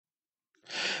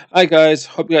Hi guys,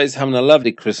 hope you guys are having a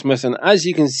lovely Christmas. And as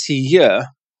you can see here,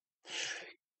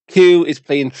 Q is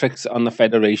playing tricks on the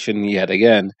Federation yet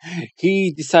again.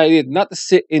 He decided not to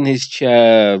sit in his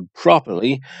chair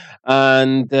properly,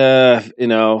 and despite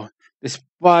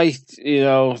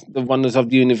the wonders of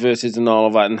the universes and all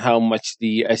of that, and how much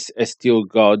the STO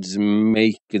gods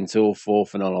make and so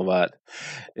forth and all of that,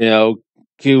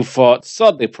 Q thought,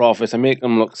 sod the prophets and make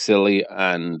them look silly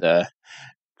and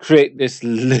create this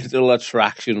little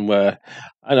attraction where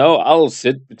I'll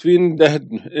sit between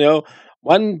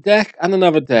one deck and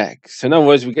another deck. So in other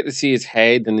words, we get to see his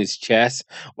head and his chest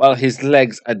while his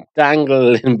legs are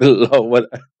dangling below it.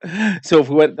 So if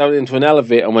we went down into an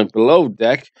elevator and went below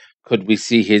deck, could we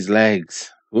see his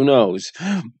legs? Who knows?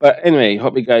 But anyway,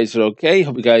 hope you guys are okay.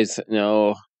 Hope you guys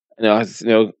carry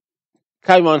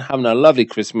on having a lovely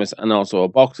Christmas and also a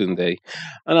Boxing Day.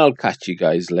 And I'll catch you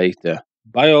guys later.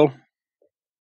 Bye all.